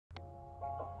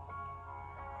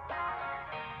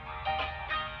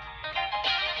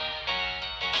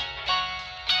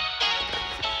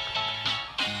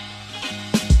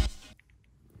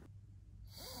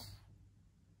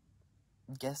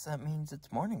guess that means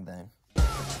it's morning then. The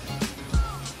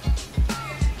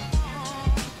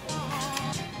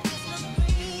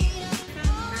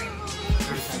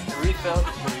refill?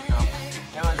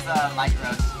 It was light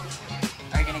roast.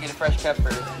 Are you gonna get a fresh cup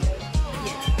or?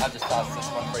 I'll just toss this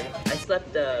one for you. I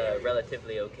slept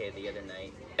relatively okay the other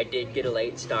night. I did get a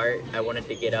late start. I wanted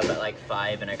to get up at like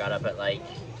 5 and I got up at like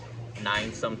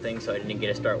 9 something, so I didn't get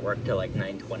to start work till like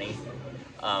 9:20.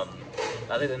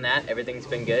 Other than that, everything's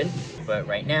been good. But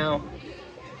right now,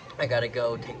 I gotta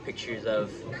go take pictures of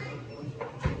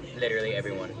literally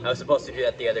everyone. I was supposed to do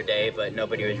that the other day, but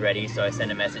nobody was ready, so I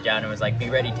sent a message out and was like, be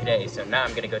ready today. So now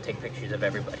I'm gonna go take pictures of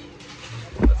everybody.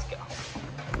 Let's go.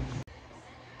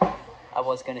 I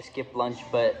was gonna skip lunch,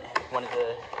 but one of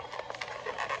the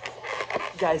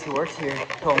guys who works here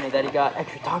told me that he got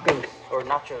extra tacos or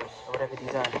nachos or whatever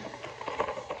these are.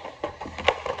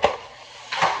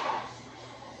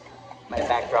 My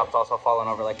backdrop's also fallen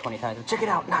over like 20 times. But check it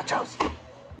out, nachos.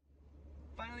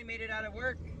 Finally made it out of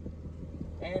work,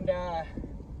 and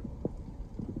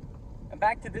I'm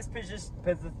back to this position.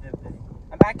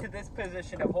 I'm back to this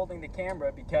position of holding the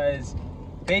camera because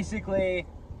basically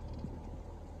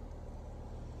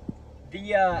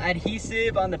the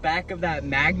adhesive on the back of that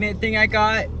magnet thing I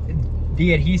got,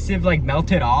 the adhesive like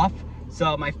melted off,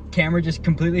 so my camera just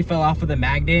completely fell off of the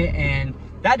magnet, and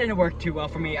that didn't work too well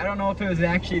for me. I don't know if it was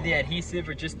actually the adhesive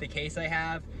or just the case I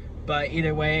have, but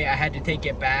either way, I had to take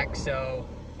it back, so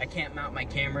I can't mount my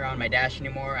camera on my dash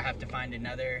anymore. I have to find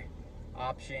another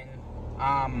option.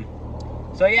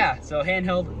 So yeah, so hand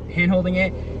holding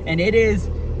it, and it is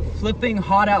flipping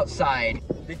hot outside.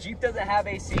 The Jeep doesn't have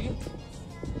AC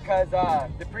because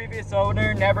the previous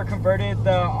owner never converted the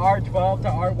R12 to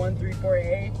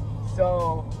R134A.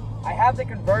 So I have the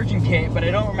conversion kit, but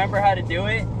I don't remember how to do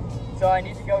it. So I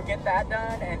need to go get that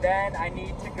done, and then I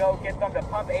need to go get them to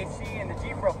pump AC in the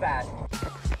Jeep real fast.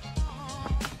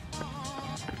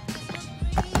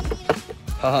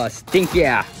 Stink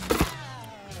yeah.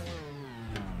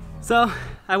 So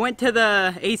I went to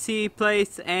the AC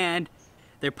place and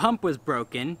their pump was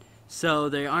broken, so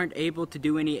they aren't able to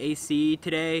do any AC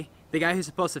today. The guy who's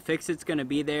supposed to fix it's gonna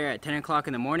be there at 10 o'clock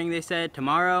in the morning, they said,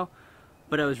 tomorrow.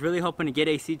 But I was really hoping to get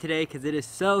AC today because it is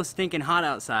so stinking hot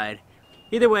outside.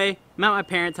 Either way, I'm at my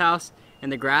parents' house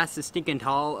and the grass is stinking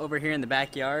tall over here in the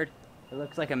backyard. It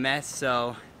looks like a mess,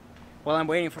 so while I'm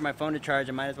waiting for my phone to charge,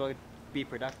 I might as well be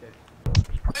productive.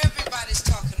 Everybody's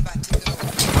talking about the good old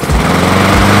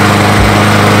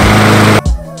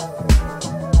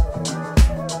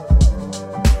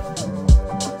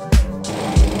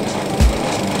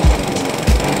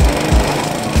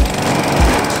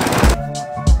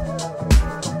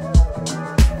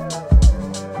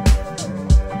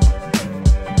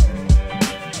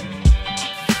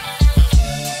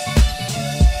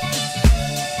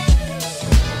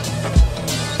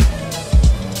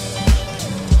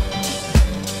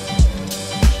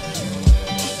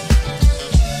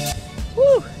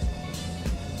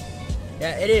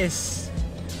Yeah, it is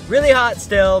really hot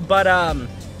still, but I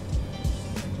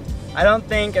don't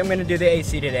think I'm gonna do the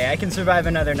AC today. I can survive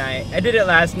another night. I did it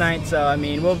last night, so I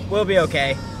mean, we'll be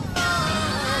okay.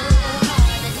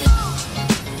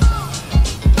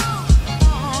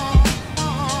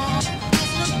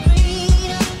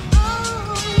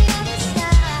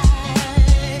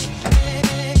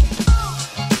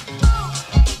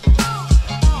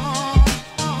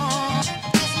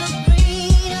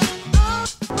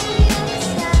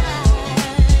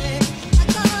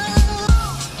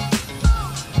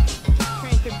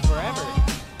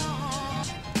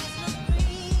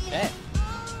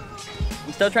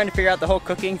 Still trying to figure out the whole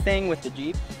cooking thing with the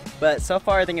Jeep, but so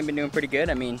far I think I've been doing pretty good.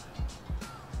 I mean,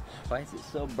 why is it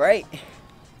so bright?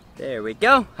 There we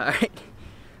go. All right.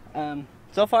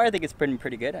 So far I think it's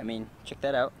pretty good. I mean, check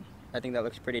that out. I think that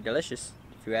looks pretty delicious,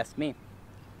 if you ask me.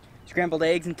 Scrambled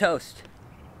eggs and toast.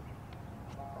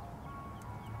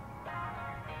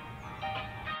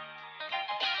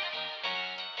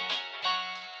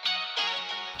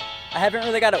 I haven't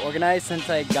really got it organized since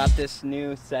I got this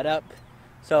new setup.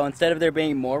 So instead of there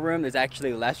being more room, there's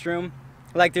actually less room.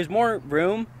 Like, there's more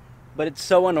room, but it's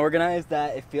so unorganized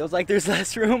that it feels like there's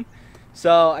less room.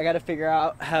 So I gotta figure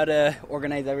out how to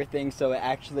organize everything so it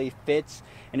actually fits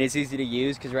and is easy to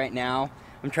use, because right now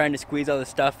I'm trying to squeeze all the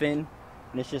stuff in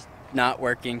and it's just not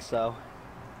working. So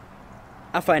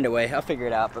I'll find a way, I'll figure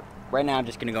it out, but right now I'm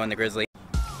just gonna go in the Grizzly.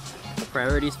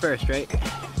 Priorities first, right?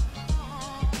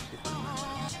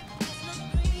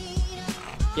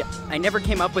 Yeah, I never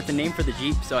came up with a name for the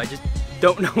Jeep, so I just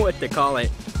don't know what to call it.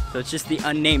 So it's just the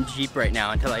unnamed Jeep right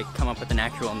now until I come up with an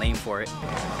actual name for it.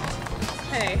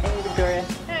 Hey. Hey, Victoria.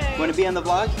 Hey. Want to be on the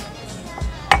vlog?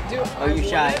 Oh, you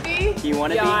shy? Do you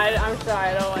want to be? I'm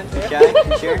shy. I don't want to. You shy?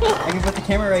 You sure? I can put the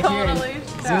camera right here Totally and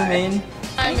shy. zoom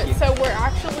in. So we're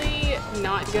actually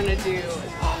not gonna do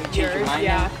changed your yours. mind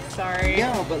Yeah, now? sorry.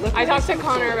 No, but look. I what talked to saw.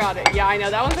 Connor about it. Yeah, I know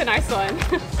that one's a nice one.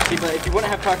 See, but if you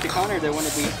wouldn't have talked to Connor, there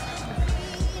wouldn't be.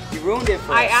 You ruined it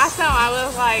for us. I asked him. I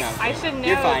was like, No, I should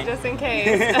you're know fine. just in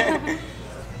case.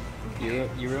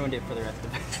 You ruined it for the rest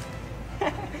of us.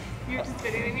 You're just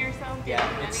videoing yourself. Yeah,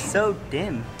 getting it's ready? so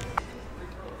dim.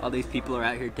 All these people are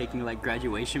out here taking like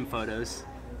graduation photos,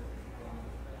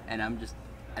 and I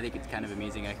think it's kind of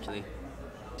amusing actually.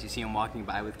 You see them walking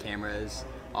by with cameras,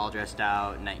 all dressed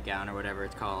out, nightgown or whatever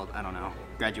it's called. I don't know,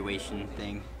 graduation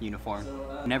thing, uniform.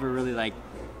 Never really like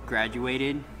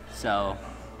graduated, so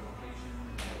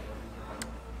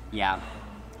yeah,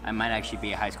 I might actually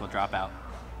be a high school dropout.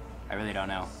 I really don't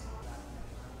know.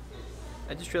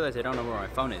 I just realized I don't know where my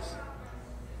phone is.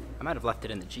 I might have left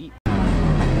it in the Jeep.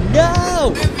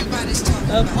 No! Everybody's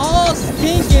talking Of all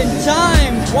stinking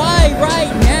times, why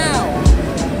right now?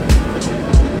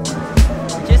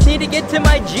 I just need to get to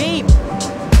my Jeep.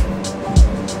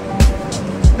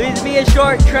 Please be a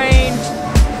short train.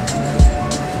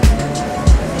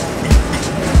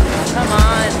 Come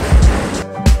on.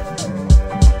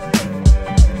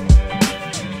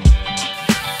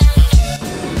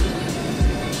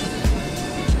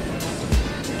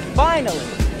 Finally!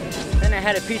 Then I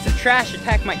had a piece of trash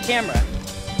attack my camera.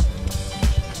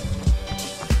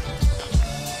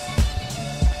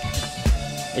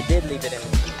 It did leave it in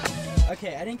the Jeep.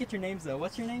 Okay, I didn't get your names though.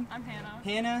 What's your name? I'm Hannah.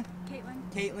 Hannah,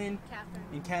 Caitlin. Caitlin,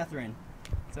 Catherine. and Catherine.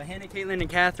 So Hannah, Caitlin, and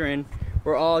Catherine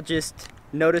were all just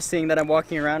noticing that I'm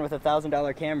walking around with a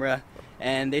 $1,000 camera,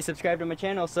 and they subscribed to my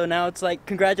channel. So now it's like,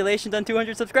 congratulations on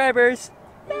 200 subscribers!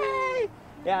 Yay!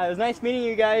 Yeah, it was nice meeting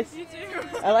you guys. You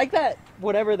too. I like that,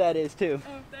 whatever that is too.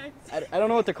 Oh, thanks. I don't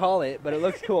know what to call it, but it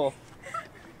looks cool.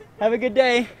 Have a good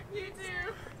day. You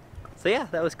too. So yeah,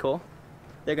 that was cool.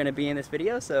 They're gonna be in this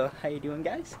video, so how you doing,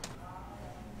 guys?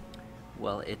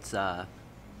 Well, it's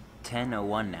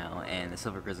 10:01 now, and the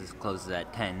Silver Grizzlies closes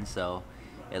at 10, so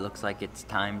it looks like it's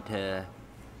time to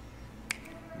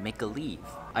make a leave.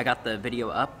 I got the video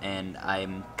up, and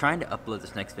I'm trying to upload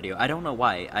this next video. I don't know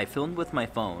why. I filmed with my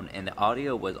phone, and the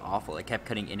audio was awful. It kept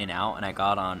cutting in and out, and I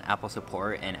got on Apple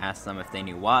support and asked them if they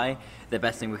knew why. The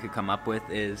best thing we could come up with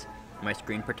is my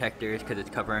screen protectors, because it's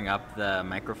covering up the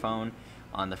microphone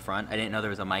on the front. I didn't know there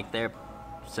was a mic there.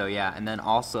 So yeah, and then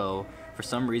also, for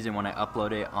some reason when I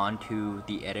upload it onto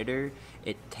the editor,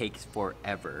 it takes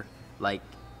forever. Like,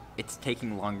 it's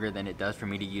taking longer than it does for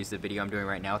me to use the video I'm doing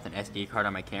right now with an SD card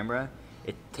on my camera.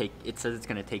 It says it's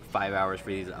gonna take 5 hours for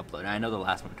these to upload. And I know the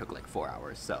last one took like 4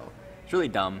 hours, so it's really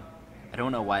dumb. I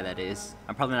don't know why that is.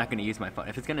 I'm probably not gonna use my phone.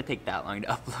 If it's gonna take that long to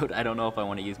upload, I don't know if I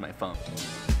wanna use my phone.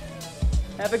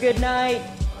 Have a good night!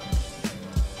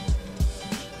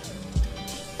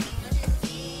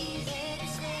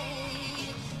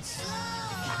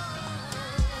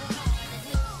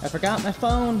 I forgot my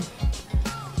phone.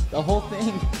 The whole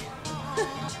thing.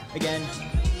 Again.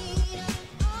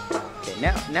 Okay,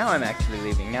 now I'm actually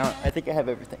leaving. Now I think I have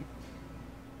everything.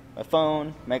 My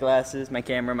phone, my glasses, my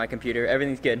camera, my computer,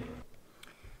 everything's good.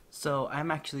 So I'm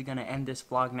actually gonna end this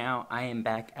vlog now. I am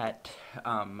back at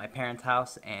my parents'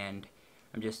 house, and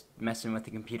I'm just messing with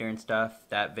the computer and stuff.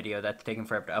 That video, that's taking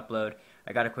forever to upload.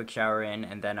 I got a quick shower in,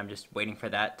 and then I'm just waiting for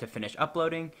that to finish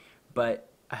uploading. But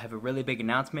I have a really big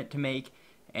announcement to make,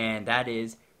 and that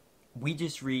is, I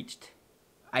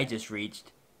just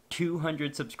reached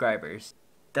 200 subscribers.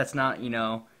 That's not, you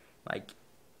know, like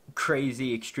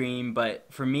crazy extreme, but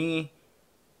for me,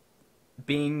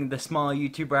 being the small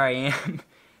YouTuber I am,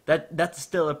 that's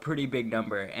still a pretty big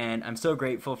number, and I'm so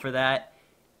grateful for that.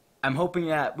 I'm hoping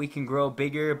that we can grow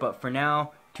bigger, but for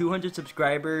now, 200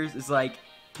 subscribers is like,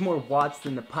 it's more watts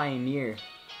than the Pioneer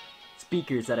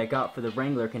speakers that I got for the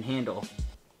Wrangler can handle.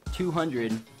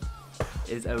 200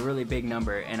 is a really big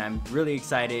number, and I'm really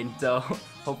excited. So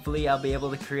hopefully I'll be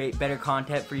able to create better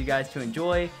content for you guys to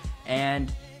enjoy,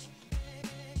 and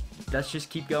let's just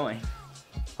keep going.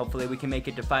 Hopefully we can make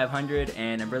it to 500,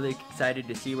 and I'm really excited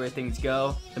to see where things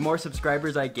go. The more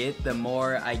subscribers I get, the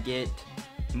more I get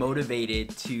motivated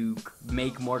to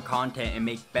make more content and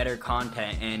make better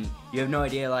content, and you have no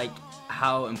idea like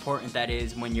how important that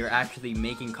is when you're actually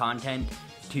making content,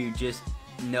 to just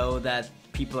know that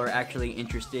people are actually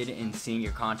interested in seeing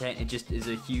your content. It just is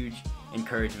a huge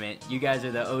encouragement. You guys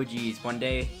are the OGs. One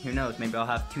day, who knows, maybe I'll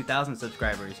have 2,000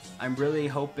 subscribers. I'm really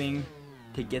hoping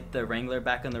to get the Wrangler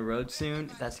back on the road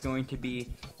soon. That's going to be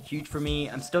huge for me.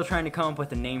 I'm still trying to come up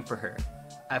with a name for her.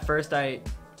 At first I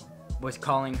was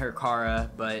calling her Kara,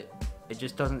 but it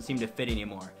just doesn't seem to fit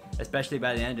anymore. especially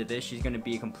by the end of this, she's going to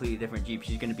be a completely different Jeep.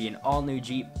 She's going to be an all new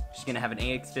Jeep. She's going to have an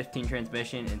AX15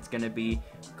 transmission. It's going to be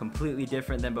completely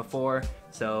different than before.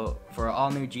 So for an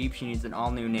all new Jeep, she needs an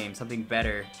all new name, something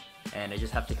better, and I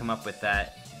just have to come up with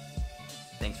that.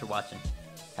 Thanks for watching.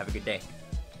 Have a good day.